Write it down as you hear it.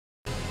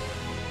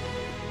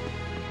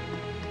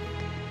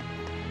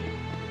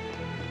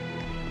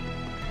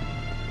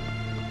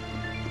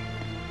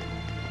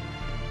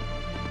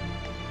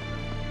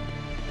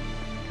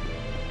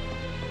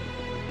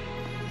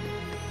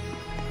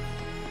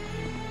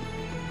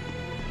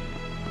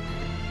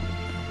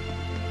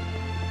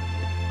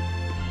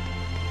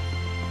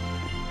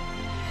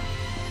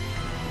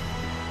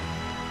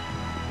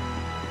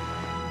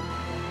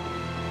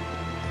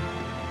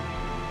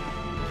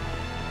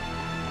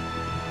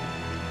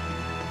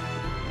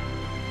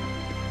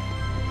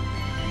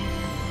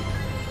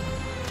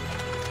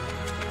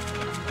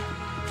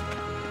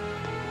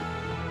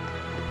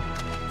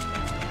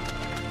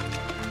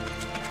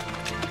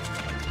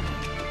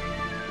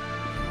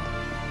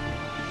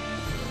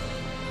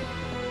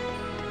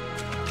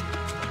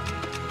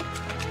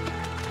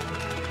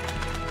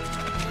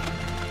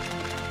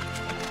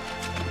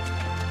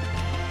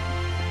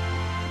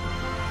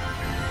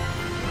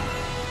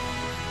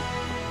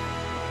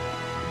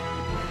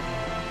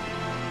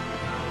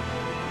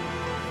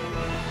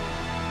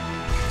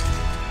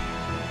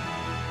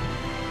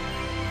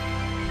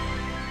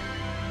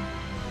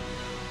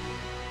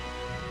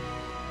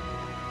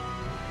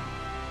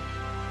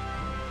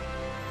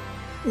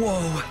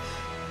Whoa.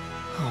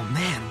 Oh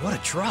man, what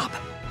a drop.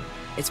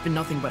 It's been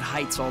nothing but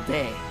heights all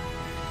day.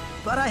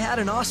 But I had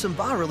an awesome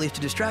bas relief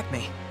to distract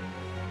me.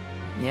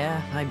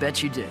 Yeah, I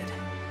bet you did.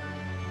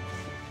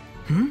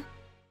 Hmm?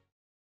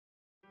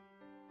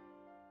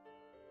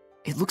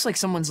 It looks like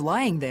someone's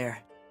lying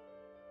there.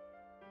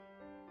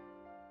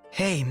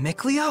 Hey,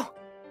 Miclio?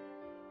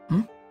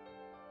 Hmm?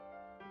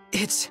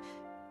 It's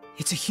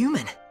a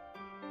human.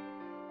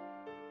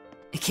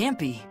 It can't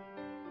be.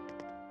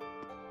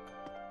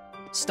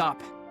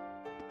 Stop.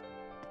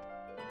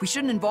 We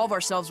shouldn't involve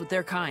ourselves with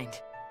their kind.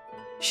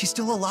 She's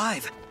still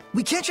alive.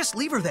 We can't just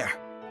leave her there.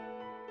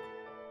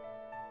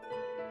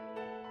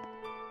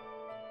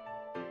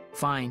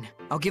 Fine.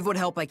 I'll give what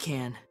help I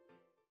can.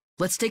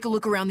 Let's take a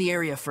look around the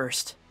area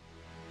first.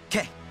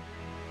 Okay.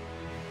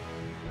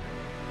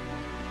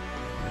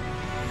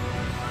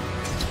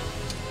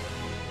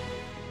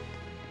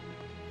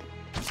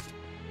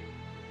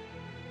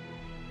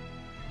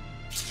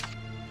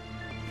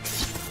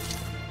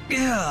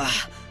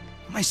 Ugh,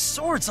 my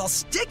sword's all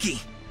sticky.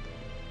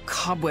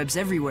 Cobwebs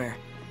everywhere.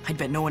 I'd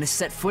bet no one has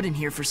set foot in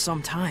here for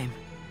some time.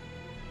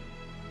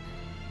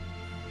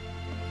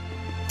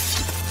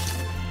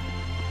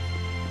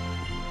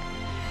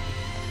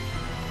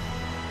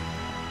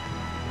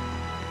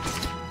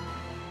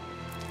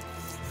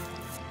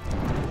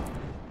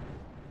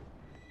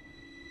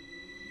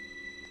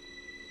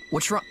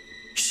 What's wrong?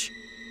 Shh.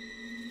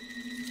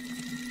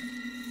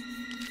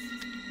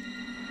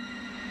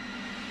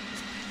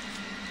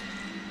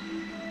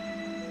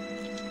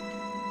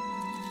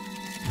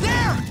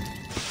 There!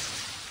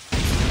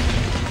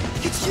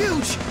 It's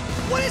huge!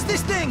 What is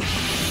this thing?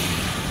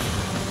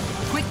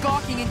 Quit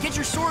gawking and get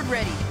your sword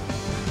ready.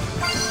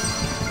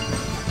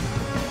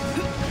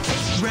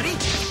 Ready?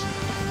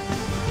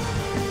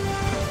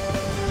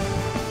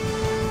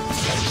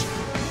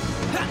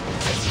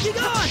 Be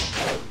gone!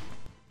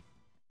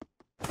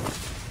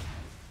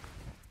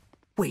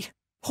 Wait,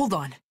 hold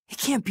on. It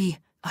can't be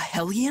a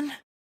Hellion?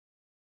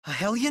 A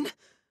Hellion?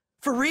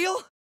 For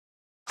real?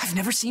 I've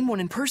never seen one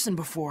in person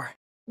before.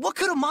 What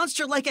could a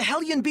monster like a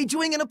Hellion be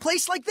doing in a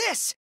place like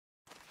this?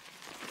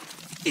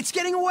 It's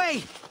getting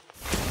away!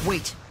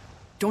 Wait,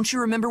 don't you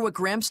remember what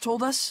Gramps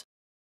told us?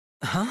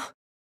 Huh?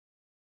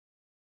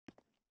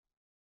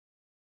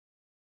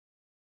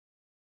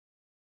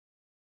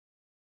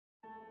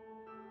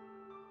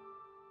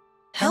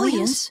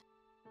 Hellions?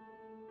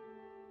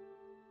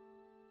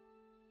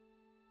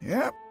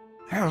 Yep,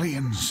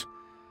 Hellions.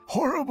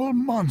 Horrible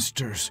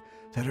monsters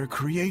that are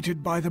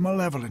created by the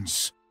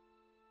malevolence.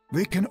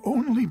 They can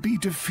only be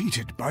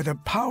defeated by the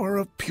power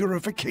of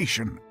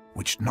purification,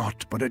 which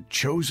not but a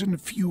chosen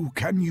few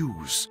can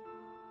use.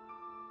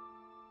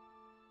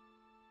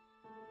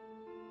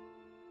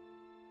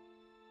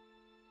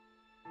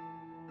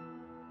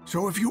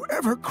 So if you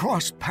ever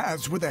cross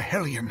paths with a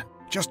Hellion,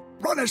 just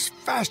run as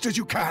fast as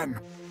you can.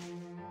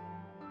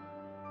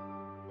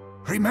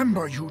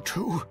 Remember, you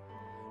two,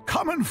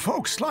 common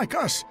folks like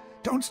us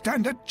don't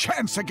stand a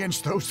chance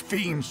against those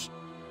fiends.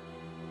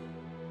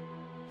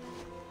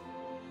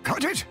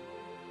 Got it?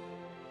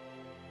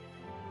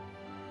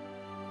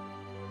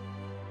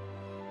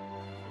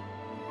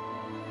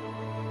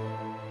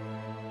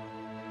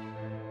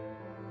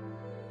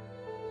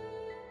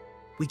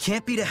 We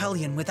can't beat a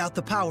Hellion without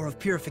the power of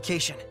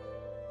purification.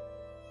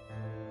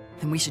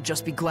 Then we should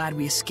just be glad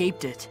we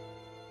escaped it.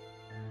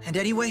 And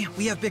anyway,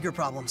 we have bigger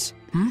problems.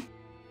 Hmm?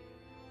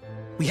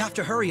 We have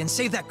to hurry and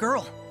save that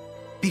girl,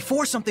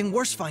 before something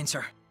worse finds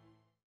her.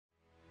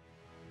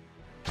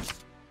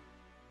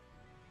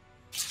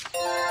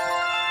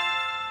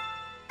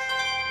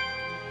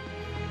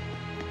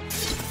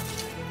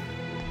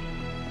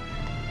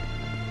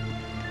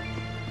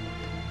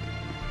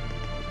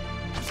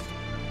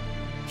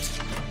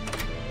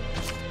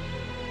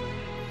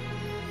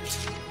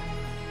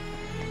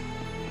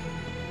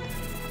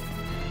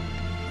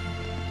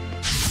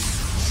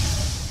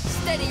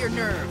 Steady your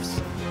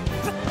nerves.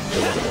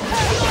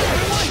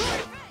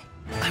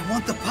 I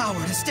want the power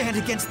to stand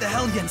against the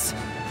Hellions.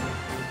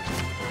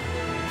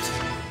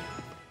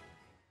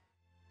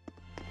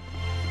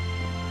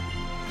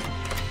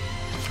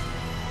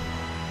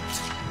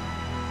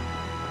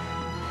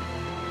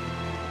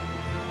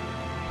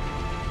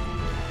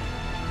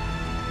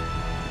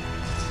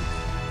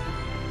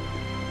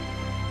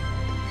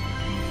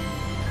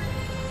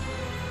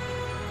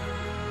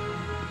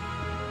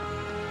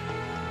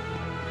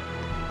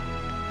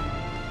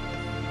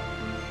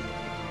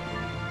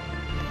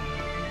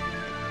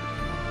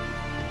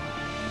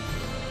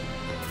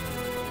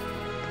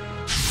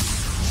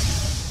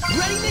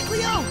 Ready,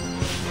 Miclio?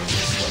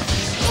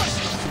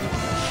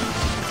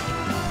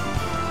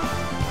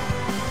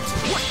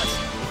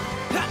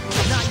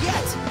 Not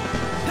yet!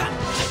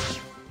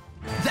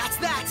 That's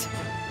that!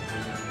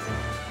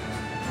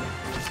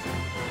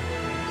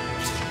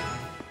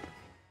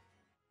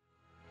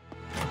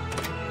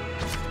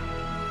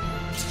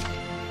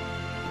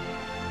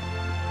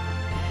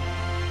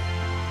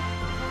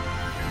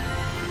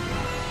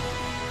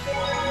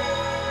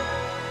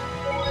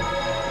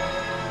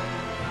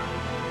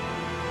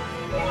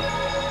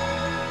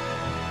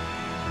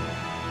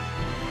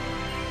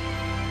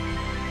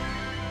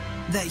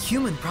 That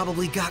human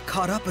probably got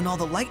caught up in all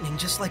the lightning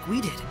just like we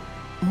did.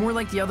 More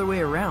like the other way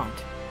around.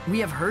 We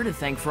have her to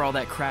thank for all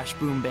that crash,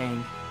 boom,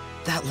 bang.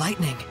 That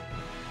lightning.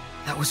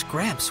 That was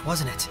Gramps,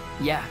 wasn't it?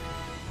 Yeah,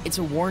 it's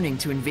a warning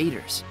to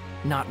invaders.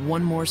 Not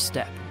one more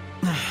step.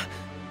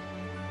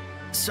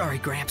 Sorry,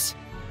 Gramps.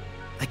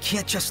 I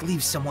can't just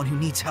leave someone who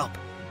needs help.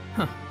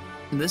 Huh.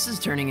 This is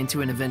turning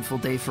into an eventful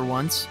day for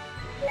once.